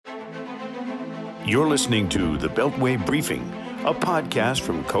You're listening to The Beltway Briefing, a podcast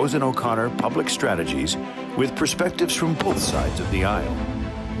from Cozen O'Connor Public Strategies with perspectives from both sides of the aisle.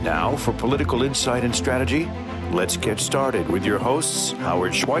 Now, for political insight and strategy, let's get started with your hosts,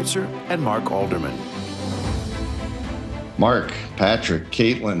 Howard Schweitzer and Mark Alderman. Mark, Patrick,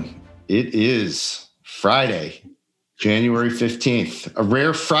 Caitlin, it is Friday, January 15th, a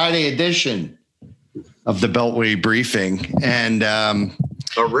rare Friday edition of the Beltway Briefing. And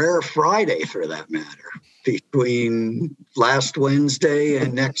a rare Friday, for that matter, between last Wednesday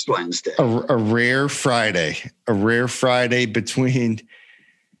and next Wednesday. A rare Friday between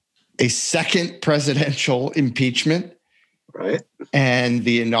a second presidential impeachment, right, and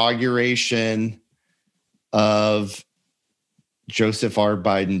the inauguration of Joseph R.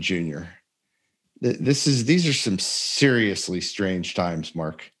 Biden Jr. These are some seriously strange times,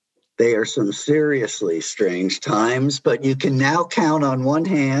 Mark. They are some seriously strange times, but you can now count on one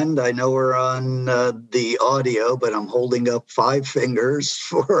hand. I know we're on the audio, but I'm holding up 5 fingers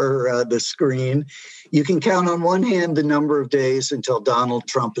for the screen. You can count on one hand the number of days until Donald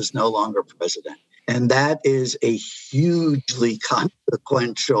Trump is no longer president. And that is a hugely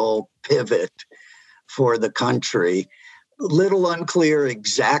consequential pivot for the country. Little unclear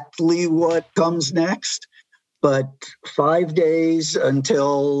exactly what comes next, but 5 days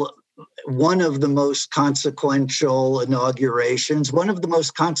until one of the most consequential inaugurations, one of the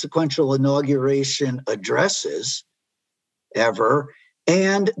most consequential inauguration addresses ever,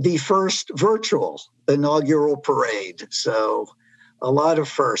 and the first virtual inaugural parade. So a lot of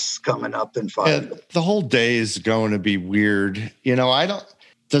firsts coming up in 5 days. The whole day is going to be weird.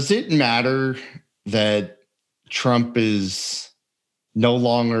 Does it matter that Trump is no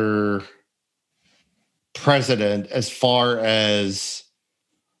longer president as far as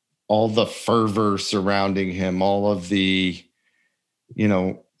all the fervor surrounding him, all of the,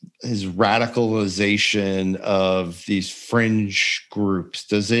 his radicalization of these fringe groups?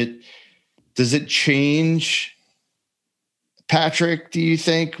 Does it change, Patrick, do you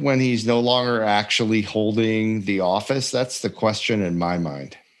think, when he's no longer actually holding the office? That's the question in my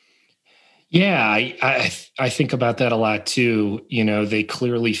mind. Yeah, I think about that a lot too. They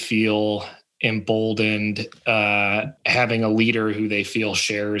clearly feel emboldened having a leader who they feel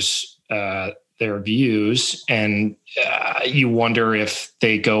shares their views, and you wonder if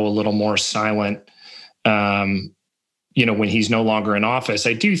they go a little more silent when he's no longer in office.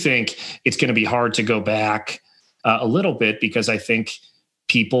 I do think it's going to be hard to go back a little bit, because I think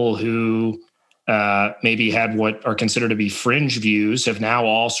people who maybe had what are considered to be fringe views have now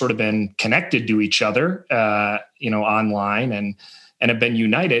all sort of been connected to each other online and have been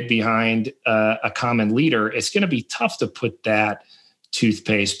united behind a common leader. It's going to be tough to put that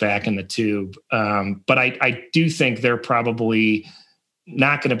toothpaste back in the tube. But I do think they're probably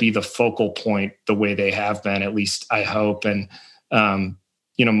not going to be the focal point the way they have been, at least I hope. And,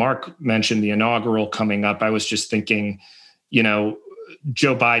 Mark mentioned the inaugural coming up. I was just thinking,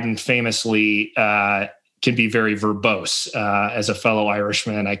 Joe Biden famously can be very verbose. As a fellow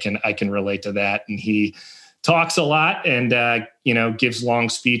Irishman, I can relate to that. And he talks a lot and, gives long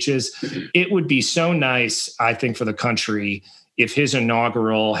speeches. It would be so nice, I think, for the country if his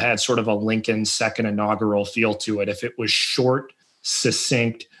inaugural had sort of a Lincoln second inaugural feel to it. If it was short,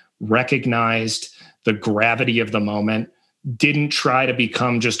 succinct, recognized the gravity of the moment, didn't try to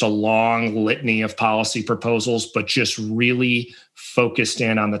become just a long litany of policy proposals, but just really focused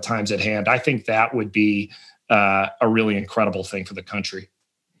in on the times at hand. I think that would be a really incredible thing for the country.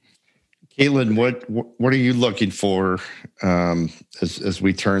 Caitlin, what are you looking for as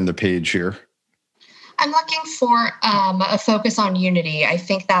we turn the page here? I'm looking for a focus on unity. I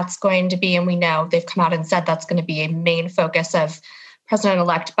think that's going to be, and we know they've come out and said that's going to be a main focus of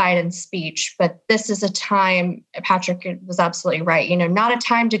President-elect Biden's speech. But this is a time, Patrick was absolutely right, not a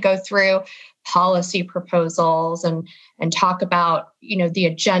time to go through policy proposals and talk about, the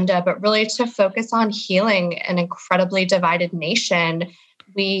agenda, but really to focus on healing an incredibly divided nation.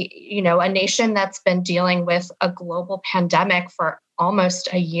 A nation that's been dealing with a global pandemic for almost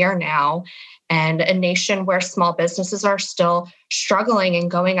a year now, and a nation where small businesses are still struggling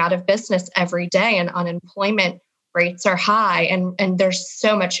and going out of business every day, and unemployment rates are high, and there's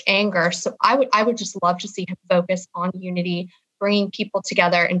so much anger. So I would just love to see him focus on unity, bringing people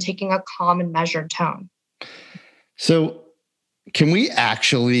together and taking a calm and measured tone. So can we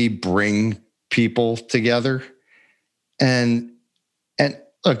actually bring people together? And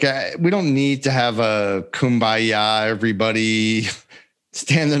look, we don't need to have a kumbaya, everybody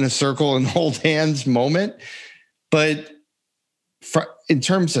stand in a circle and hold hands moment. But in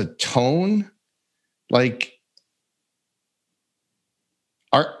terms of tone, like,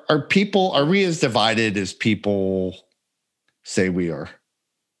 Are we as divided as people say we are?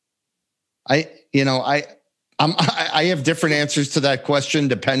 I have different answers to that question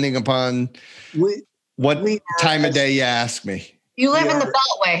depending upon what time of day you ask me. You live in the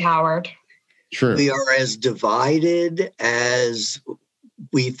Beltway, Howard. True. We are as divided as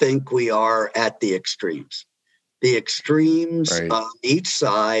we think we are at the extremes. The extremes on each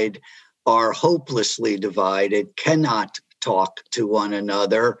side are hopelessly divided, cannot talk to one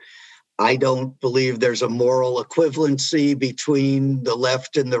another. I don't believe there's a moral equivalency between the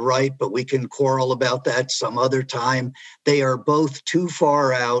left and the right, but we can quarrel about that some other time. They are both too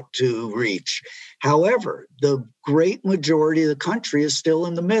far out to reach. However, the great majority of the country is still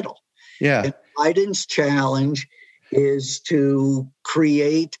in the middle. Yeah. And Biden's challenge is to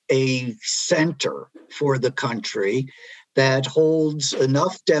create a center for the country that holds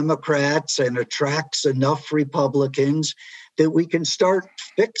enough Democrats and attracts enough Republicans that we can start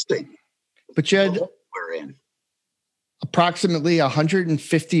fixing. But Jed, we're in. Approximately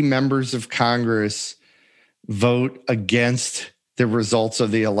 150 members of Congress vote against the results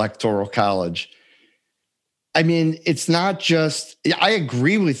of the Electoral College. I mean, it's not just, I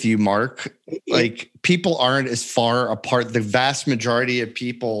agree with you, Mark. Like, people aren't as far apart. The vast majority of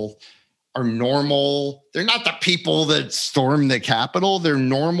people are normal. They're not the people that stormed the Capitol. They're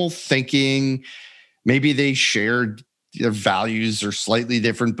normal thinking. Maybe they shared their values are slightly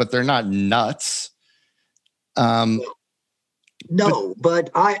different, but they're not nuts. But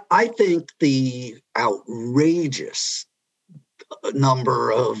I think the outrageous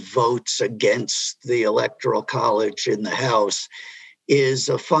number of votes against the Electoral College in the House is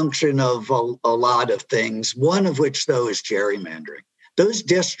a function of a lot of things, one of which, though, is gerrymandering. Those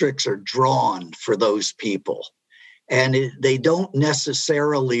districts are drawn for those people, and they don't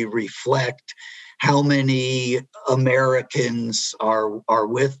necessarily reflect how many Americans are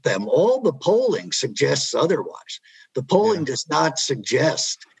with them. All the polling suggests otherwise. The polling does not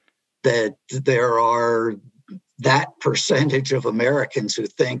suggest that there are that percentage of Americans who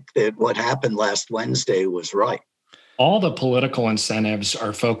think that what happened last Wednesday was right. All the political incentives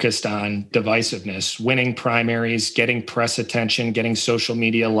are focused on divisiveness, winning primaries, getting press attention, getting social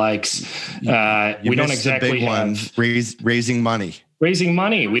media likes. We don't exactly have raising money. Raising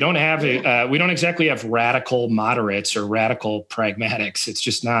money. We don't exactly have radical moderates or radical pragmatics. It's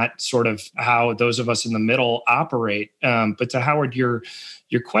just not sort of how those of us in the middle operate. But to Howard, your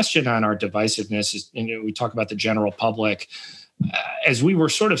question on our divisiveness is, we talk about the general public. As we were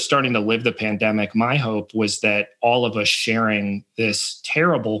sort of starting to live the pandemic, my hope was that all of us sharing this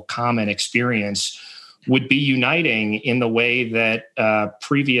terrible common experience would be uniting in the way that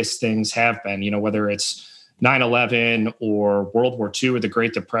previous things have been, whether it's 9/11 or World War II or the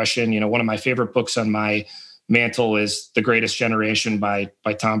Great Depression. One of my favorite books on my mantle is The Greatest Generation by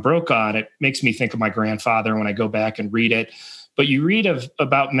Tom Brokaw. And it makes me think of my grandfather when I go back and read it. But you read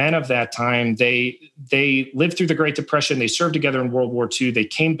about men of that time. They lived through the Great Depression. They served together in World War II. They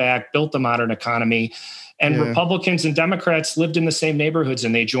came back, built the modern economy. And Republicans and Democrats lived in the same neighborhoods,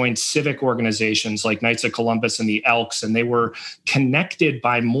 and they joined civic organizations like Knights of Columbus and the Elks, and they were connected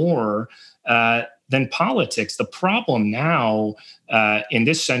by more than politics. The problem now in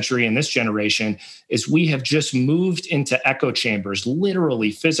this century, in this generation, is we have just moved into echo chambers,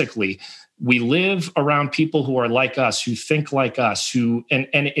 literally, physically. We live around people who are like us, who think like us,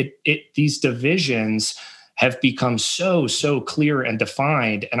 these divisions have become so clear and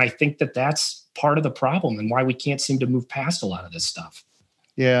defined. And I think that that's part of the problem and why we can't seem to move past a lot of this stuff.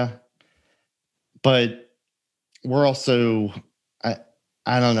 Yeah. But we're also,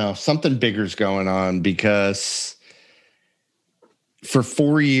 I don't know, something bigger's going on, because for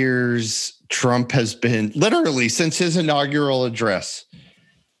 4 years, Trump has been, literally since his inaugural address,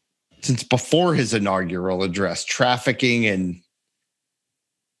 since before his inaugural address, trafficking in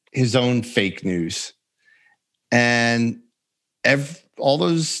his own fake news. And all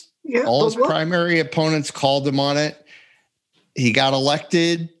his primary opponents called him on it. He got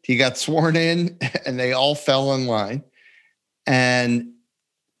elected, he got sworn in, and they all fell in line. And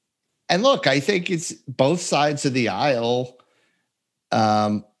look, I think it's both sides of the aisle.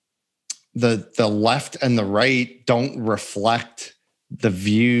 The left and the right don't reflect the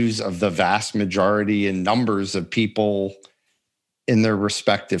views of the vast majority and numbers of people in their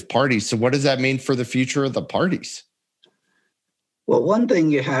respective parties. So what does that mean for the future of the parties? Well, one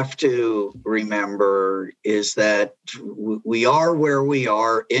thing you have to remember is that we are where we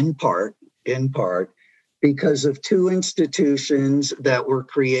are in part because of two institutions that were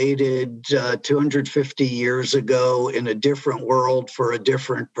created 250 years ago in a different world for a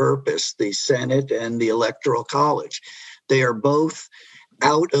different purpose, the Senate and the Electoral College. They are both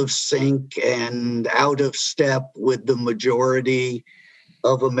out of sync and out of step with the majority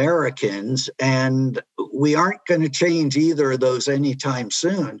of Americans. And we aren't going to change either of those anytime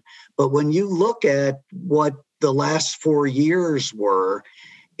soon. But when you look at what the last 4 years were,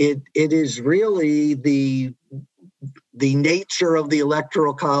 it is really the nature of the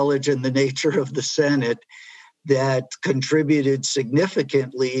Electoral College and the nature of the Senate that contributed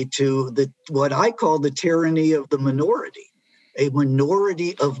significantly to what I call the tyranny of the minority. A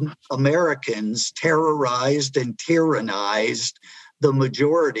minority of Americans terrorized and tyrannized the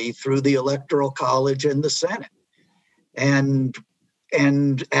majority through the Electoral College and the Senate. And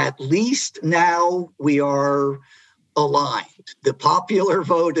at least now we are aligned. The popular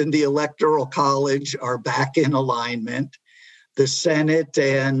vote and the Electoral College are back in alignment. The Senate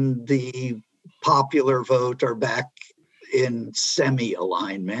and the popular vote are back in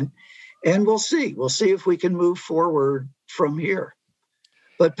semi-alignment. And we'll see. We'll see if we can move forward from here.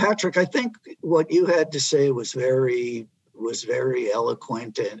 But Patrick, I think what you had to say was very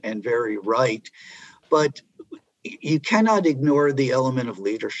eloquent and very right. But you cannot ignore the element of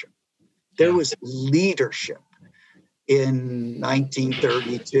leadership. There was leadership in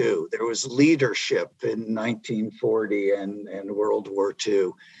 1932. There was leadership in 1940 and World War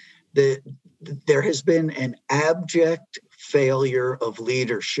II. There has been an abject failure of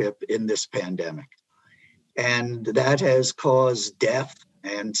leadership in this pandemic. And that has caused death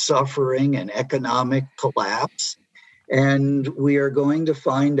and suffering and economic collapse. And we are going to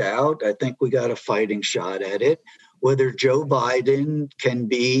find out, I think we got a fighting shot at it, whether Joe Biden can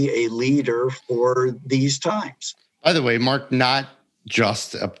be a leader for these times. By the way, Mark, not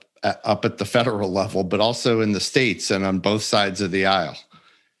just up at the federal level, but also in the states and on both sides of the aisle.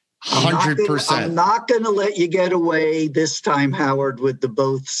 100%. I'm not going to let you get away this time, Howard, with the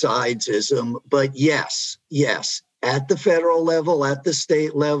both sidesism. But yes, at the federal level, at the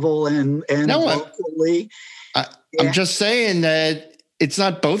state level, and locally. I'm just saying that it's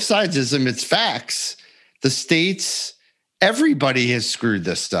not both sidesism, it's facts. The states, everybody has screwed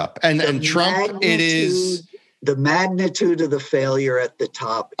this up. And Trump, it is... The magnitude of the failure at the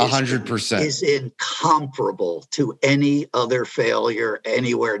top 100% is incomparable to any other failure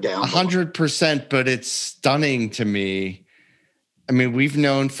anywhere down 100%, but it's stunning to me. I mean, we've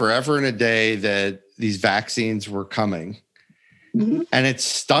known forever and a day that these vaccines were coming. Mm-hmm. And it's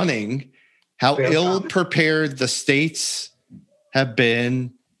stunning how ill-prepared the states have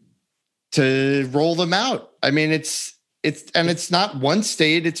been to roll them out. I mean, it's not one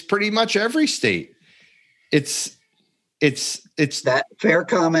state, it's pretty much every state. It's that fair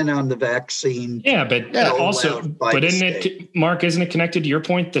comment on the vaccine. Yeah, but also, but isn't it, Mark? Isn't it connected to your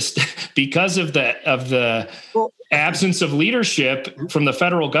point? Because of the absence of leadership from the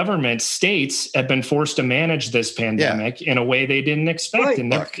federal government, states have been forced to manage this pandemic in a way they didn't expect. Right. And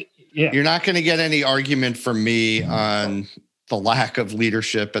Mark, you're not going to get any argument from me on the lack of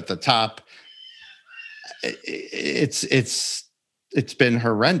leadership at the top. It's been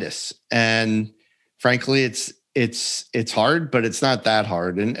horrendous, and frankly, it's hard, but it's not that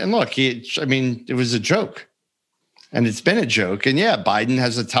hard. And look, it was a joke, and it's been a joke. And yeah, Biden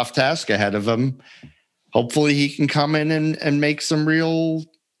has a tough task ahead of him. Hopefully, he can come in and make some real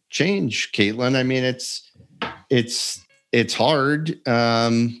change, Caitlin. I mean, it's hard.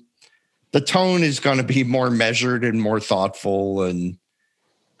 The tone is going to be more measured and more thoughtful, and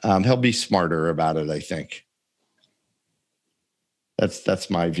he'll be smarter about it, I think. That's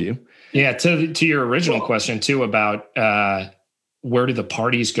my view. Yeah, to your original question too about where do the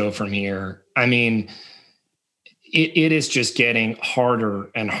parties go from here? I mean, it is just getting harder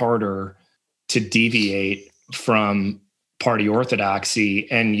and harder to deviate from party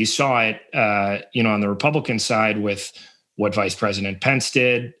orthodoxy, and you saw it, on the Republican side with what Vice President Pence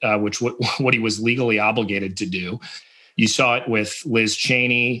did, what he was legally obligated to do. You saw it with Liz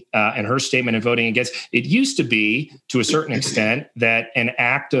Cheney and her statement in voting against. It used to be, to a certain extent, that an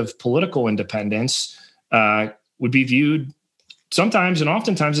act of political independence would be viewed sometimes and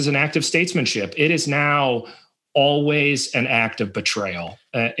oftentimes as an act of statesmanship. It is now always an act of betrayal.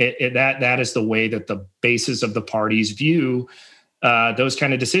 That is the way that the bases of the parties view those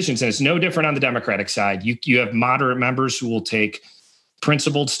kind of decisions. And it's no different on the Democratic side. You have moderate members who will take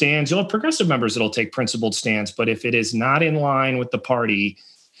principled stands. You'll have progressive members that'll take principled stands. But if it is not in line with the party,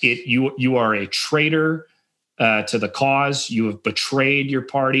 you are a traitor to the cause. You have betrayed your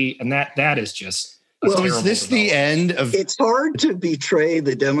party, and that is just. So is this the end of? It's hard to betray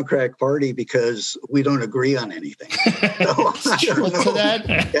the Democratic Party because we don't agree on anything.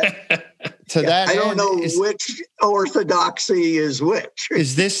 So, I don't know which orthodoxy is which.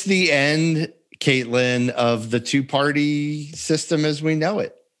 Is this the end, Caitlin, of the two-party system as we know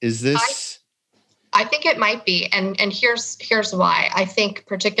it? Is this? I think it might be. And here's why. I think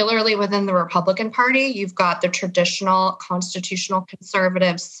particularly within the Republican Party, you've got the traditional constitutional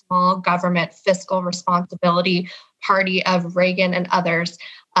conservative, small government, fiscal responsibility party of Reagan and others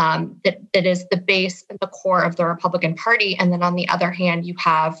that is the base and the core of the Republican Party. And then on the other hand, you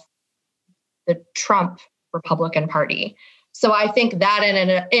have the Trump Republican Party. So I think that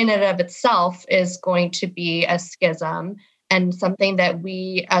in and of itself is going to be a schism and something that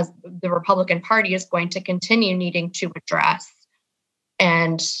we as the Republican Party is going to continue needing to address.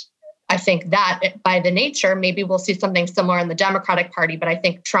 And I think that by the nature, maybe we'll see something similar in the Democratic Party, but I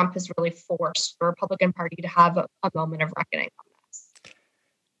think Trump has really forced the Republican Party to have a moment of reckoning on this.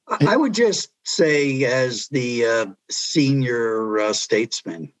 I would just say, as the senior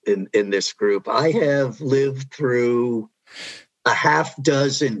statesman in this group, I have lived through a half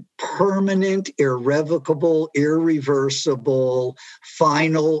dozen permanent, irrevocable, irreversible,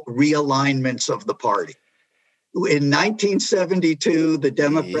 final realignments of the party. In 1972, the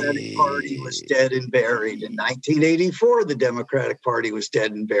Democratic Party was dead and buried. In 1984, the Democratic Party was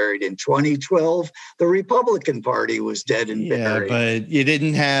dead and buried. In 2012, the Republican Party was dead and buried. Yeah, but you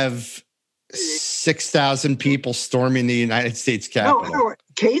didn't have 6,000 people storming the United States Capitol. No, Howard,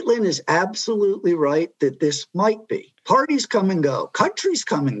 Caitlin is absolutely right that this might be. Parties come and go. Countries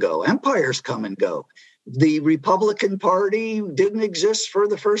come and go. Empires come and go. The Republican Party didn't exist for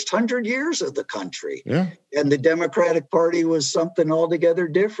the first 100 years of the country. Yeah. And the Democratic Party was something altogether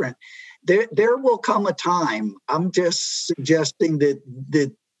different. There will come a time, I'm just suggesting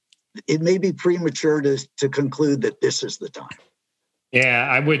that it may be premature to conclude that this is the time. Yeah,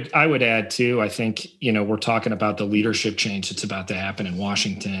 I would add too. I think, we're talking about the leadership change that's about to happen in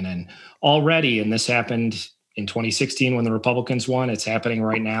Washington, and already, and this happened in 2016 when the Republicans won. It's happening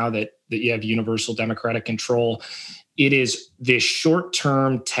right now that you have universal Democratic control. It is this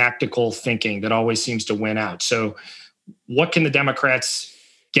short-term tactical thinking that always seems to win out. So, what can the Democrats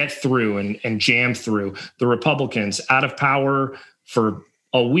get through and jam through? The Republicans out of power for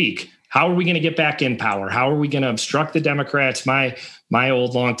a week. How are we going to get back in power? How are we going to obstruct the Democrats? My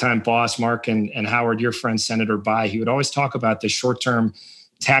old longtime boss, Mark and Howard, your friend, Senator Bai, he would always talk about this short-term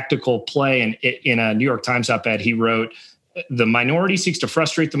tactical play. And in a New York Times op-ed, he wrote, "The minority seeks to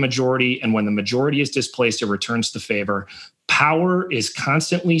frustrate the majority, and when the majority is displaced, it returns the favor. Power is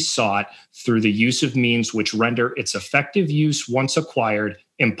constantly sought through the use of means which render its effective use once acquired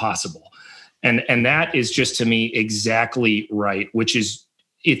impossible." And that is just, to me, exactly right, which is,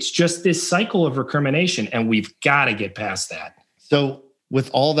 it's just this cycle of recrimination, and we've got to get past that. So with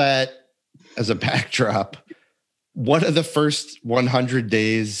all that as a backdrop, what do the first 100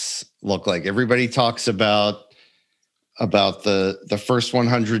 days look like? Everybody talks about the first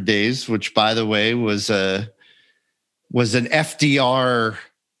 100 days, which, by the way, was an FDR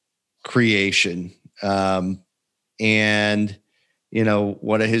creation. And,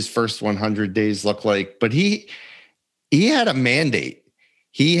 what do his first 100 days look like? But he had a mandate.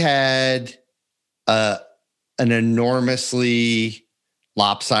 He had an enormously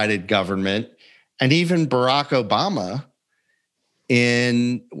lopsided government. And even Barack Obama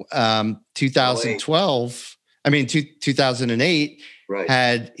in 2008, right,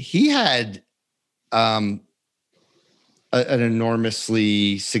 had an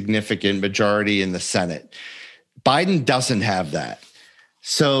enormously significant majority in the Senate. Biden doesn't have that.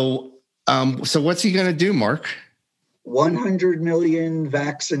 So what's he going to do, Mark? 100 million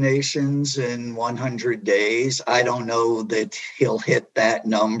vaccinations in 100 days. I don't know that he'll hit that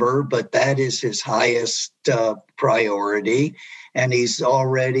number, but that is his highest priority. And he's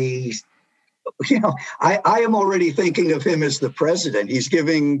already, I am already thinking of him as the president. He's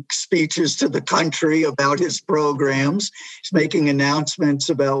giving speeches to the country about his programs. He's making announcements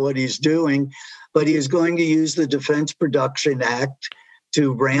about what he's doing, but he is going to use the Defense Production Act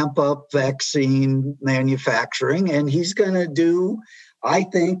to ramp up vaccine manufacturing. And he's going to do, I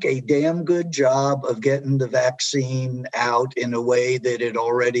think, a damn good job of getting the vaccine out in a way that it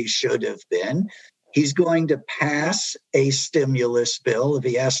already should have been. He's going to pass a stimulus bill. If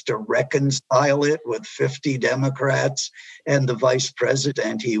he has to reconcile it with 50 Democrats and the vice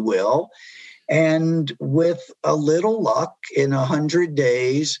president, he will. And with a little luck, in 100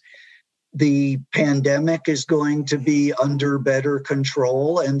 days, the pandemic is going to be under better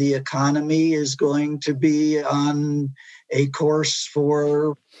control and the economy is going to be on a course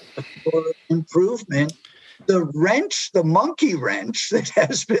for improvement. The monkey wrench that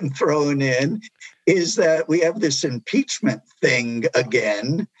has been thrown in is that we have this impeachment thing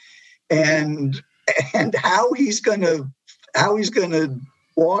again, and how he's going to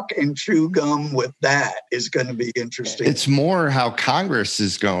walk and chew gum with that is going to be interesting. It's more how Congress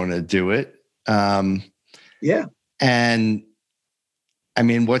is going to do it. Yeah. And I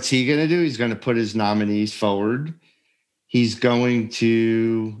mean, what's he going to do? He's going to put his nominees forward. He's going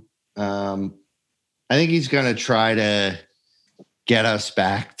to, I think he's going to try to get us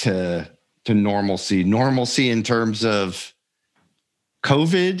back to normalcy. Normalcy in terms of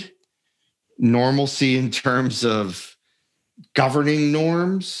COVID, normalcy in terms of governing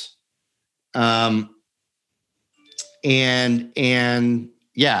norms. And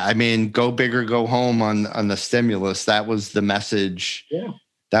yeah, I mean, go big or go home on the stimulus. That was the message. Yeah.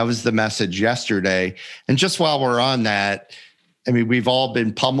 That was the message yesterday. And just while we're on that, I mean, we've all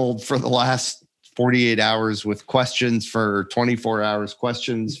been pummeled for the last 48 hours with questions for 24 hours,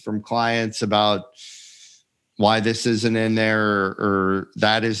 questions from clients about why this isn't in there or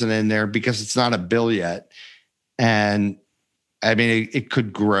that isn't in there because it's not a bill yet. And I mean, it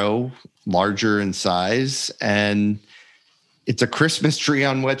could grow larger in size, and it's a Christmas tree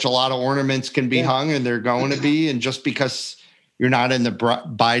on which a lot of ornaments can be hung, and they're going to be. And just because you're not in the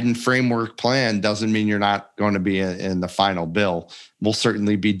Biden framework plan doesn't mean you're not going to be in the final bill. We'll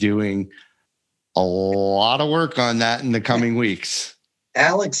certainly be doing a lot of work on that in the coming weeks.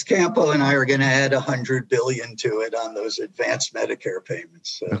 Alex Campo and I are going to add $100 billion to it on those advanced Medicare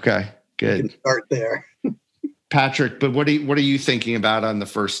payments. So okay, good. We can start there. Patrick, but what are you thinking about on the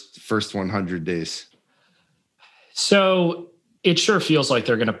first 100 days? So it sure feels like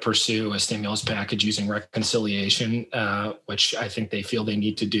they're going to pursue a stimulus package using reconciliation, which I think they feel they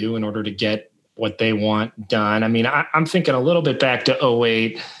need to do in order to get what they want done. I mean, I'm thinking a little bit back to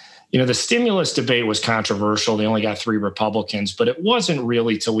 2008. You know, the stimulus debate was controversial. They only got 3 Republicans, but it wasn't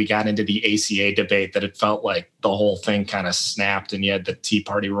really till we got into the ACA debate that it felt like the whole thing kind of snapped, and you had the Tea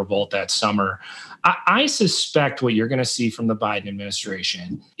Party revolt that summer. I suspect what you're going to see from the Biden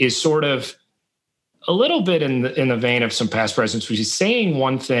administration is sort of a little bit in the vein of some past presidents, which is saying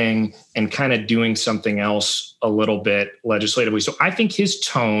one thing and kind of doing something else a little bit legislatively. So I think his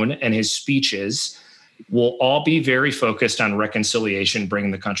tone and his speeches will all be very focused on reconciliation,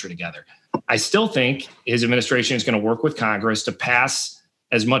 bringing the country together. I still think his administration is going to work with Congress to pass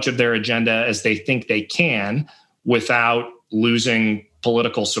as much of their agenda as they think they can without losing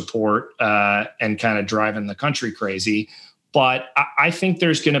political support and kind of driving the country crazy. But I think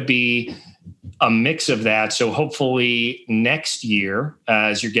there's going to be a mix of that. So hopefully next year,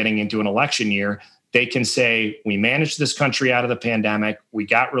 as you're getting into an election year, they can say, we managed this country out of the pandemic. We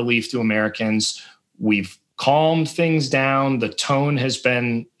got relief to Americans. We've calmed things down. The tone has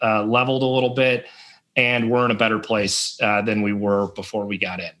been leveled a little bit, and we're in a better place than we were before we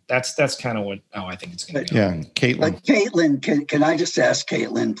got in. That's kind of how I think it's going to go. Yeah, Caitlin. Caitlin, can I just ask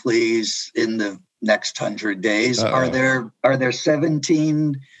Caitlin, please, in the next 100 days, are there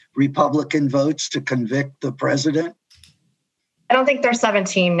 17 Republican votes to convict the president? I don't think there's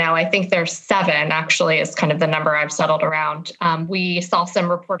 17 now. I think there's 7, actually, is kind of the number I've settled around. We saw some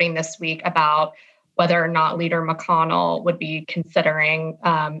reporting this week about whether or not Leader McConnell would be considering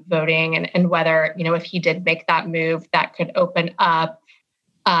voting and whether, if he did make that move, that could open up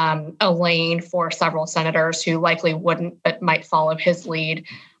a lane for several senators who likely wouldn't, but might follow his lead.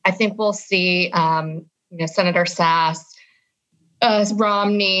 I think we'll see, Senator Sass,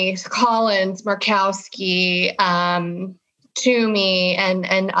 Romney, Collins, Murkowski, Toomey,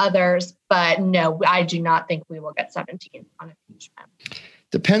 and others. But no, I do not think we will get 17 on impeachment.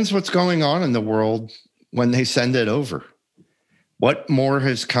 Depends what's going on in the world when they send it over. What more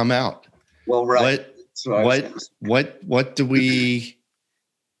has come out? Well, right. What do we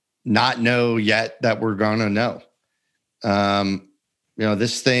not know yet that we're going to know?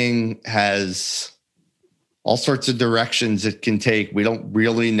 This thing has all sorts of directions it can take. We don't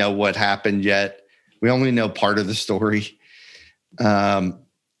really know what happened yet. We only know part of the story.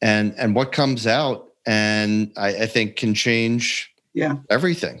 And what comes out, and I think can change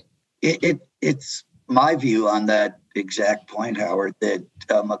everything. It's my view on that exact point, Howard, that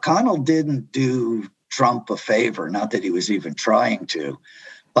McConnell didn't do Trump a favor, not that he was even trying to,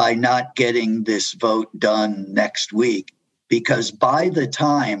 by not getting this vote done next week, because by the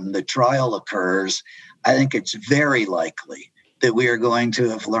time the trial occurs, I think it's very likely that we are going to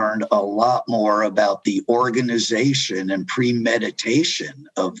have learned a lot more about the organization and premeditation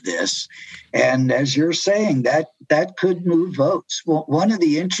of this. And as you're saying, that could move votes. Well, one of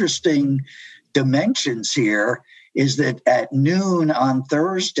the interesting dimensions here is that at noon on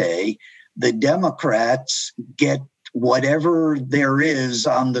Thursday, the Democrats get whatever there is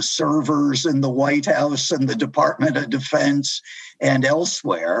on the servers in the White House and the Department of Defense and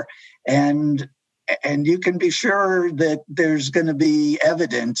elsewhere. And And you can be sure that there's going to be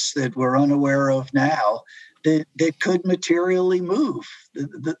evidence that we're unaware of now that could materially move.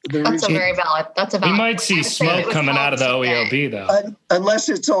 That's a valid. We might see smoke coming out of the OEOB, though. Unless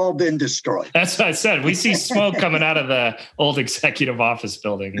it's all been destroyed. That's what I said. We see smoke coming out of the old executive office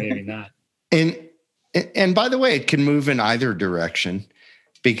building. Maybe not. And by the way, it can move in either direction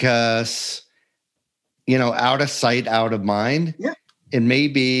because, out of sight, out of mind. Yeah. It may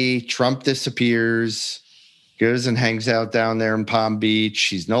be Trump disappears, goes and hangs out down there in Palm Beach.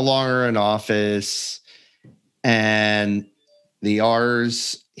 He's no longer in office. And the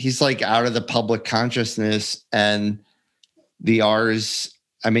R's, he's like out of the public consciousness. And the R's,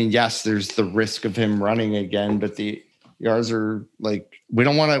 yes, there's the risk of him running again, but the R's are like, we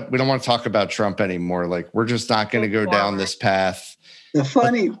don't want to talk about Trump anymore. Like, we're just not going to go down this path. The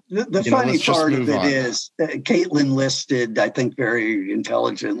funny part of it is Caitlin listed, I think very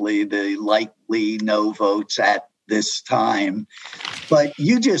intelligently, the likely no votes at this time. But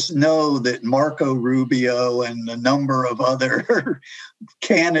you just know that Marco Rubio and a number of other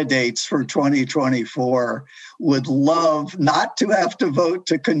candidates for 2024 would love not to have to vote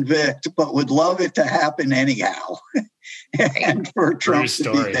to convict, but would love it to happen anyhow. And for Trump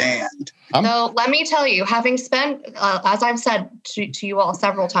to be banned. So let me tell you, having spent, as I've said to you all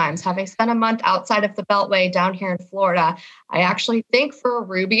several times, having spent a month outside of the Beltway down here in Florida, I actually think for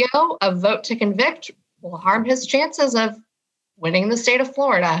Rubio, a vote to convict will harm his chances of winning the state of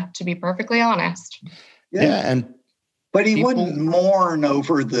Florida, to be perfectly honest. Yeah, but he wouldn't mourn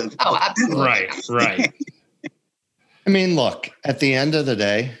over the... Oh, absolutely. Right. Look, at the end of the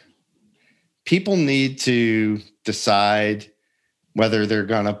day, people need to decide whether they're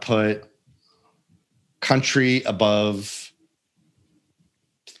going to put country above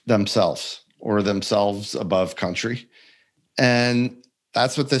themselves or themselves above country. And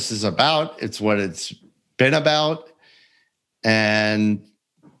that's what this is about. It's what it's been about. And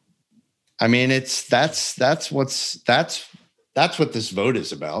that's what this vote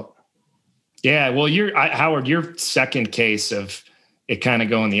is about. Yeah. Well, Howard, your second case of it kind of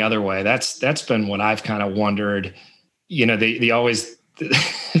going the other way. That's been what I've kind of wondered. They always,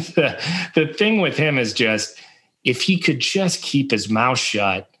 the thing with him is just, if he could just keep his mouth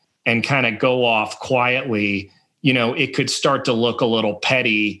shut and kind of go off quietly, it could start to look a little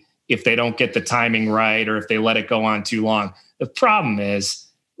petty if they don't get the timing right or if they let it go on too long. The problem is,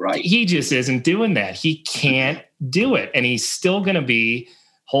 he just isn't doing that. He can't do it. And he's still going to be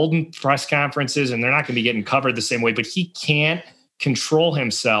holding press conferences and they're not going to be getting covered the same way, but he can't control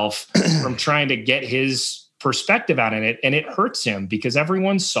himself from trying to get his perspective out in it. And it hurts him because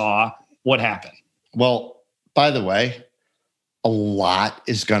everyone saw what happened. Well, by the way, a lot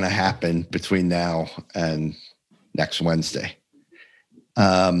is going to happen between now and next Wednesday.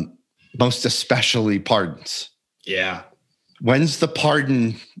 Most especially pardons. Yeah. When's the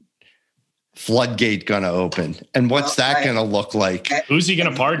pardon floodgate going to open? And what's that going to look like? Who's he going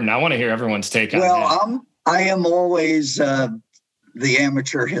to pardon? I want to hear everyone's take on that. Well, I am always the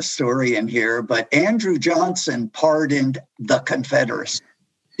amateur historian here, but Andrew Johnson pardoned the Confederacy,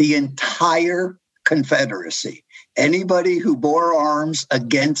 the entire Confederacy. Anybody who bore arms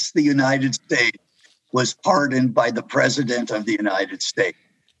against the United States was pardoned by the President of the United States.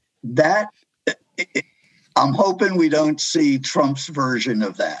 I'm hoping we don't see Trump's version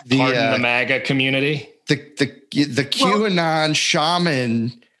of that. Pardon the MAGA community. The QAnon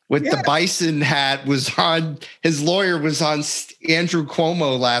shaman with the bison hat was on, his lawyer was on Andrew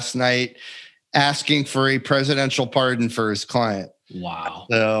Cuomo last night asking for a presidential pardon for his client. Wow.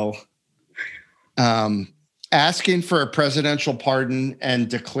 So asking for a presidential pardon and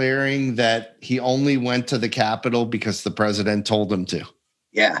declaring that he only went to the Capitol because the president told him to.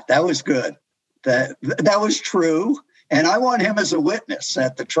 Yeah, that was good. That was true. And I want him as a witness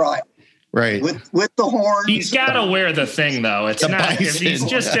at the trial. Right. With the horns. He's got to wear the thing, though. It's not bison, if he's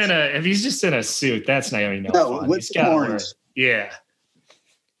just in a suit, that's not even fun. With the horns. Yeah.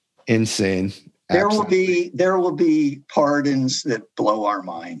 Insane. There will be pardons that blow our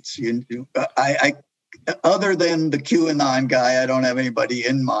minds. I other than the QAnon guy, I don't have anybody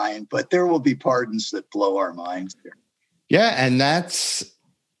in mind, but there will be pardons that blow our minds here. Yeah, and that's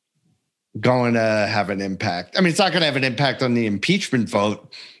going to have an impact. I mean, it's not going to have an impact on the impeachment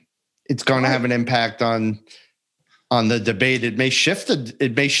vote. It's going to have an impact on the debate. It may shift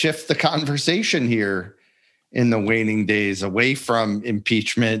the conversation here in the waning days away from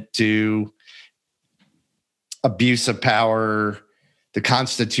impeachment to abuse of power, the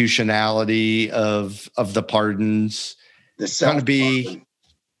constitutionality of the pardons. It's going to be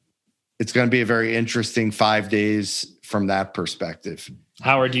a very interesting 5 days from that perspective.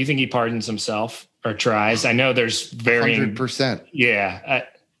 Howard, do you think he pardons himself? or tries. I know there's varying 100%. Yeah.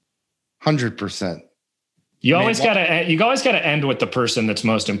 100%. You always got to end with the person that's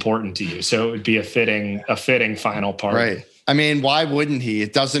most important to you. So it would be a fitting final part. Right. I mean, why wouldn't he?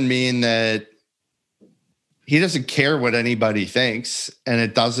 It doesn't mean that he doesn't care what anybody thinks, and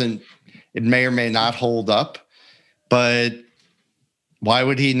it may or may not hold up, but why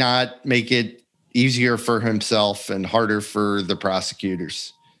would he not make it easier for himself and harder for the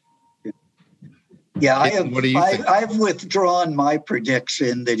prosecutors? Yeah, What do you think? I've withdrawn my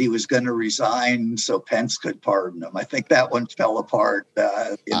prediction that he was going to resign so Pence could pardon him. I think that one fell apart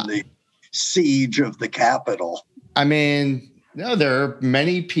in the siege of the Capitol. I mean, no, there are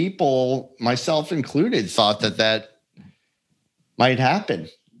many people, myself included, thought that might happen.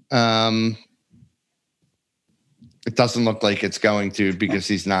 It doesn't look like it's going to, because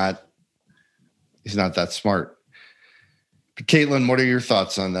he's not that smart. But Caitlin, what are your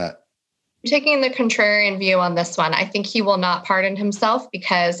thoughts on that? Taking the contrarian view on this one, I think he will not pardon himself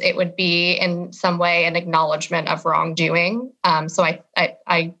because it would be in some way an acknowledgement of wrongdoing. So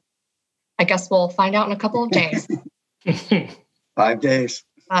I guess we'll find out in a couple of days. 5 days.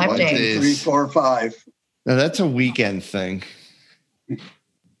 5 days. 3, 4, 5. No, that's a weekend thing.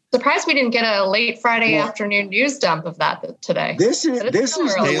 Surprised we didn't get a late Friday afternoon news dump of that today. This is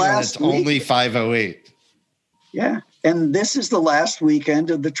the last. It's only 5:08. Yeah, and this is the last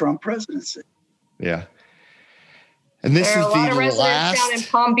weekend of the Trump presidency. Yeah, and this there are is a lot of the residents down in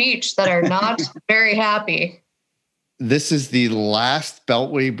Palm Beach that are not very happy. This is the last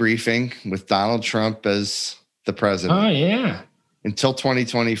Beltway briefing with Donald Trump as the president. Oh yeah, until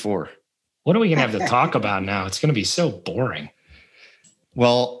 2024. What are we gonna have to talk about now? It's gonna be so boring.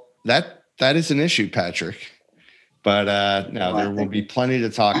 Well, that is an issue, Patrick. But no, there will be plenty to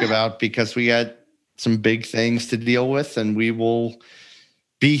talk about because we got some big things to deal with, and we will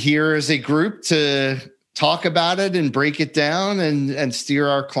be here as a group to talk about it and break it down and steer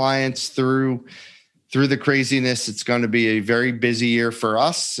our clients through the craziness. It's going to be a very busy year for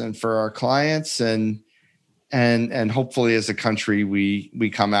us and for our clients, and hopefully as a country we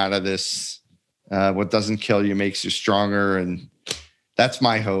come out of this. What doesn't kill you makes you stronger, and that's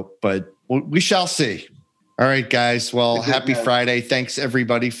my hope. But we shall see. All right, guys. Well, happy Friday. Thanks,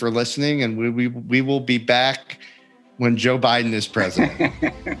 everybody, for listening. And we will be back when Joe Biden is president.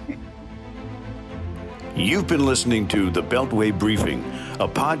 You've been listening to The Beltway Briefing, a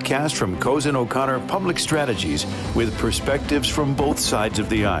podcast from Cozen O'Connor Public Strategies with perspectives from both sides of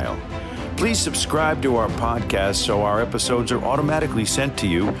the aisle. Please subscribe to our podcast so our episodes are automatically sent to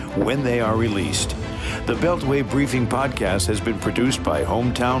you when they are released. The Beltway Briefing podcast has been produced by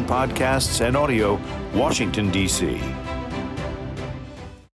Hometown Podcasts and Audio, Washington, D.C.